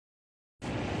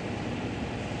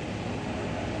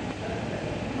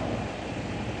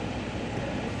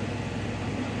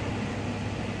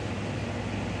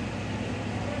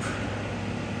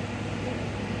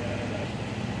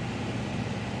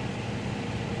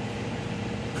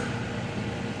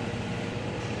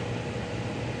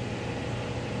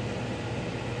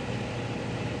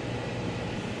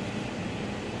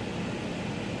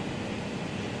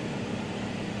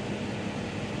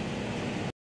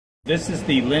This is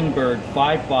the Lindberg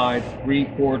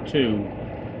 55342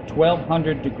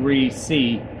 1200 degree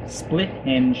C split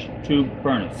hinge tube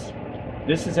furnace.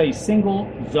 This is a single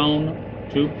zone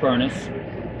tube furnace.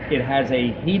 It has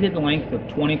a heated length of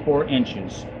 24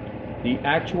 inches. The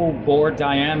actual bore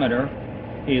diameter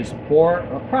is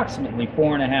approximately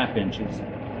 4.5 inches,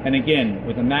 and again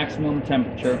with a maximum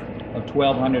temperature of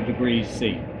 1200 degrees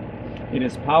C. It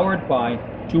is powered by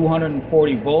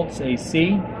 240 volts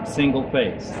AC, single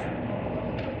phase.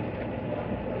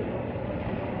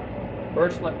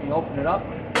 First, let me open it up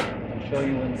and show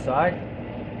you inside.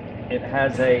 It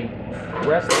has a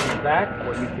rest in the back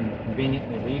where you can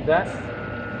conveniently leave that.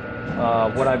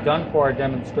 What I've done for our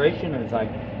demonstration is I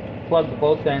plugged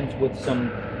both ends with some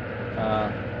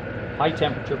high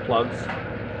temperature plugs,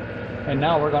 and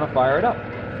now we're going to fire it up.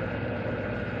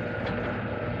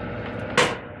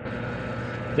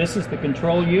 This is the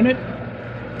control unit.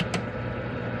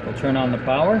 We'll turn on the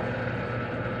power.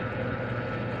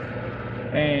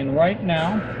 And right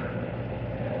now,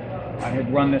 I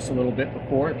had run this a little bit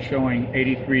before. It's showing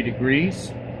 83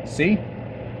 degrees. See?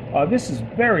 This is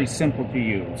very simple to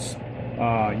use.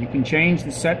 You can change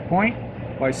the set point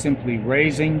by simply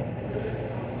raising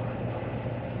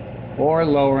or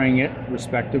lowering it,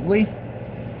 respectively.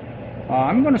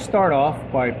 I'm going to start off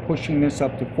by pushing this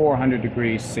up to 400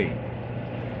 degrees C.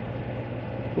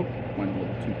 Oop, went a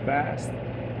little too fast.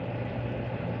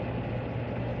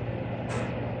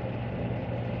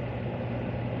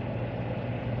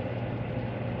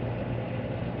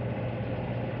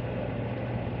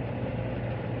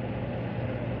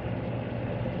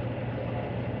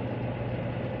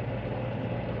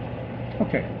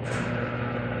 Okay.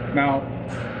 Now,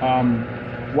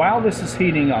 while this is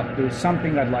heating up, there's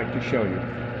something I'd like to show you.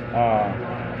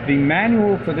 The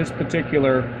manual for this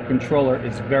particular controller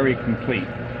is very complete.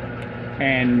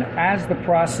 And as the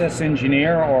process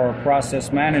engineer or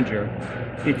process manager,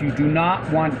 if you do not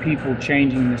want people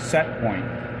changing the set point,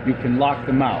 you can lock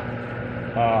them out.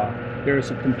 There's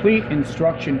a complete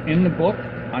instruction in the book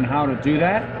on how to do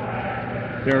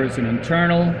that. There is an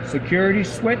internal security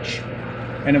switch.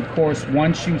 And of course,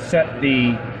 once you set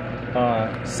the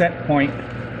set point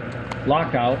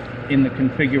lockout in the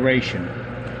configuration,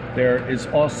 there is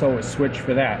also a switch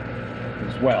for that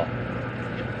as well.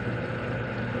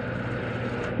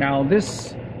 Now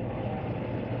this,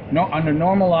 under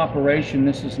normal operation,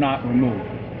 this is not removed.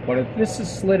 But if this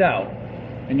is slid out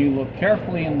and you look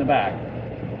carefully in the back,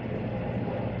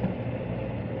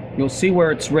 you'll see where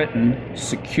it's written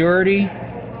security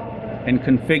and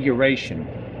configuration.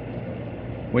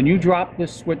 When you drop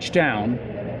this switch down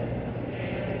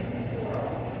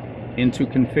into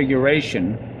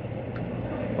configuration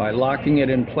by locking it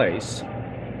in place,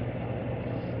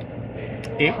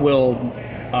 it will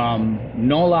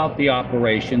null out the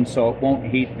operation, so it won't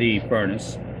heat the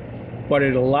furnace, but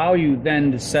it'll allow you then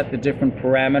to set the different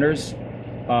parameters,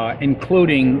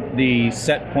 including the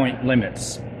set point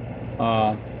limits.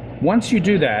 Once you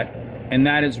do that, and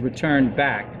that is returned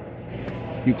back,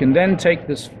 you can then take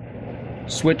this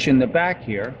switch in the back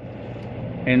here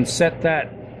and set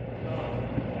that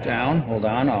down. Hold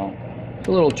on, it's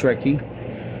a little tricky,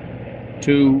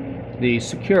 to the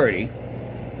security.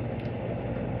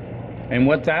 And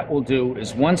what that will do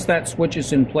is once that switch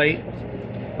is in place,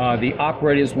 the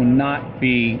operators will not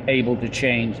be able to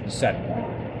change the set point.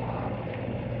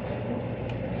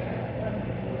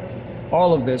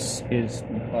 All of this is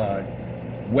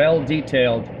well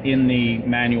detailed in the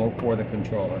manual for the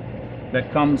controller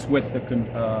that comes with the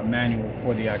manual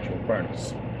for the actual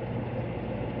furnace.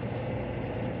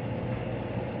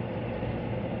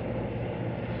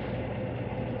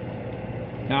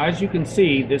 Now, as you can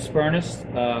see, this furnace,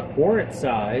 for its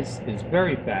size, is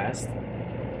very fast,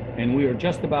 and we are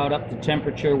just about up to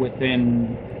temperature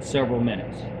within several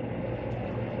minutes.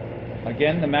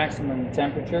 Again, the maximum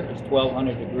temperature is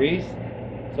 1200 degrees,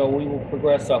 so we will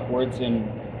progress upwards in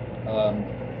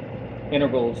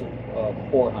intervals of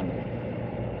 400.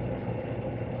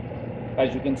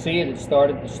 As you can see, it has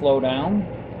started to slow down.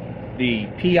 The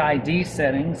PID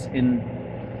settings in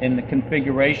the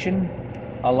configuration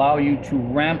allow you to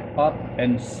ramp up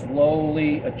and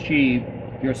slowly achieve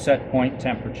your set point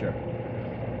temperature.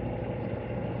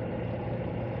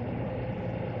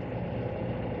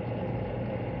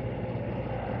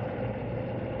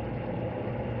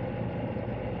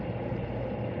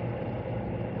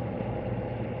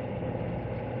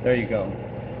 There you go.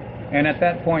 And at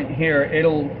that point here,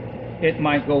 it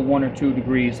might go 1 or 2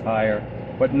 degrees higher,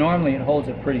 but normally it holds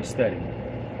it pretty steady.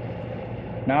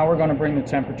 Now we're going to bring the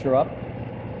temperature up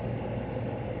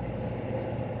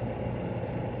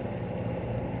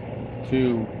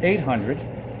to 800.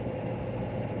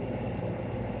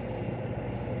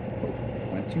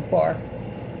 too far.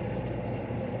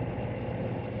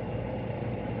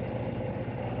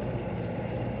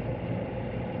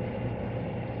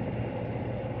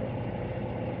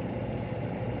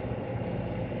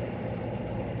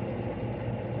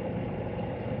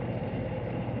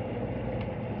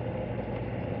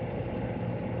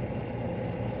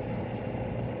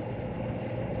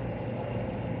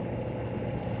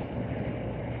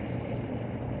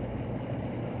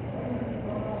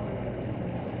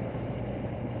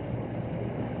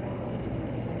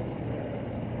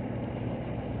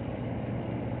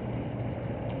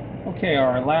 Okay,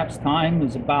 our elapsed time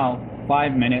is about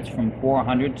 5 minutes from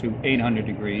 400 to 800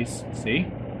 degrees C.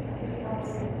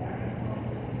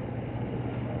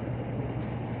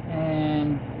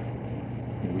 And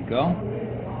here we go.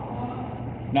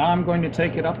 Now I'm going to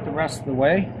take it up the rest of the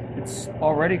way. It's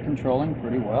already controlling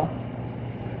pretty well.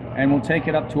 And we'll take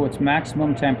it up to its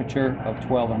maximum temperature of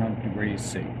 1200 degrees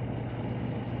C.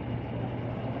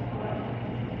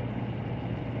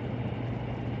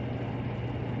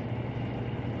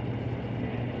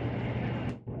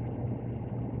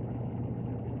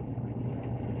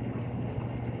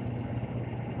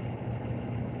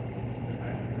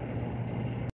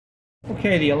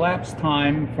 Okay, the elapsed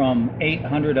time from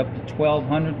 800 up to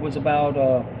 1200 was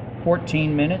about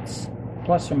 14 minutes,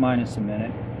 plus or minus a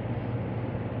minute.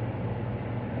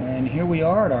 And here we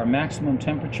are at our maximum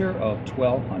temperature of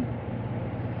 1200.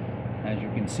 As you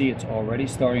can see, it's already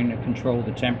starting to control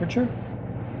the temperature.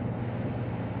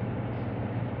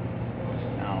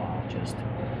 Now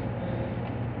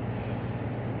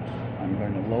I'm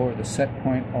going to lower the set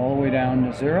point all the way down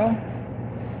to 0.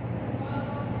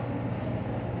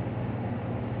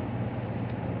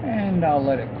 And I'll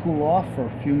let it cool off for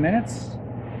a few minutes.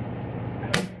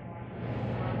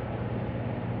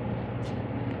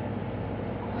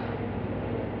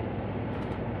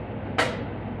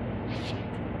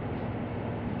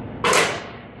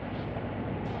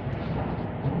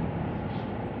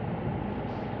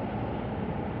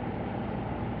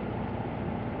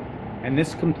 And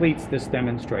this completes this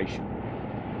demonstration.